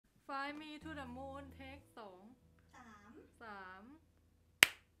Fly me to the moon เทค2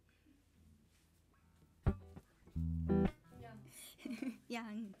 3ยั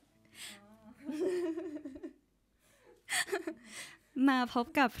งมาพบ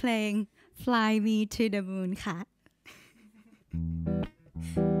กับเพลง Fly Me to the Moon ค่ะ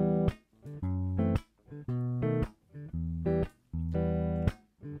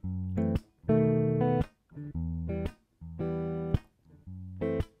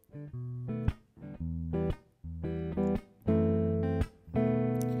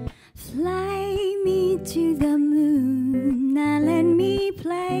To the moon, now let me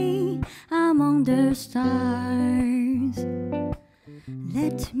play among the stars.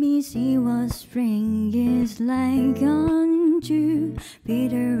 Let me see what spring is like on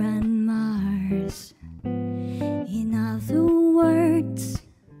Jupiter and Mars. In other words,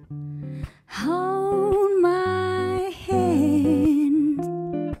 hold my hand.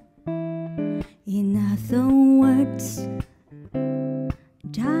 In other words,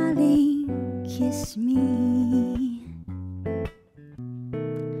 darling, kiss me.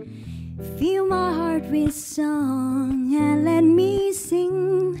 Fill my heart with song and let me sing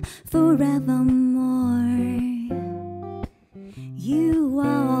forevermore. You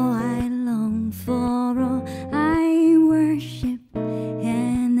are all I long for, all I worship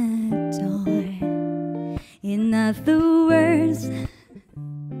and adore. In other words,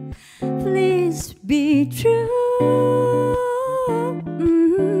 please be true.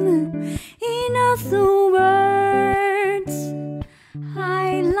 In other words, I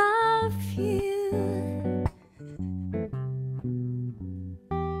love you.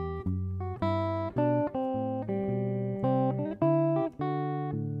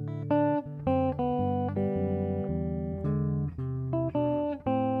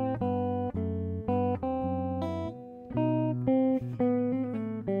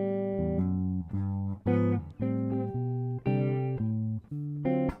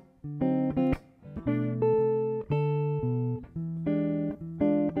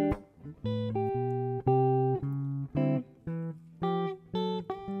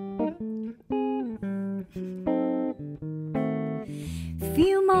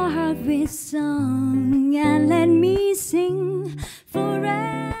 Fill my heart with song and let me sing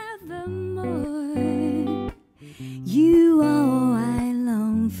forevermore. You are all I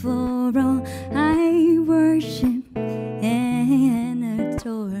long for, all I worship and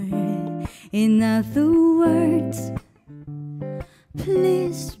adore. In other words,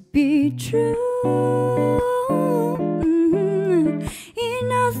 please be true. In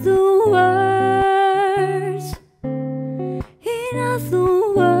other words, in other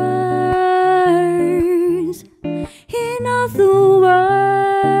words, in other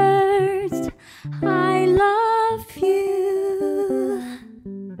words, I love you.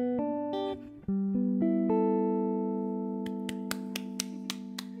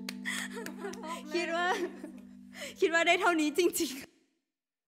 คิดว่าได้เท่านี้จริงๆ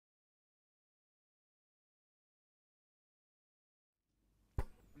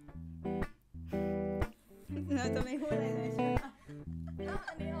เราจะไม่พูดอะไรเลยใช่ไหม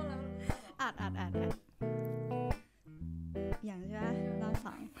อันนี้เอาแล้วอัดอย่างใช่ไหมเราส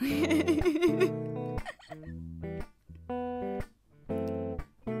อง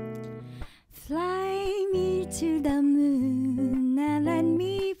Fly me to the moon.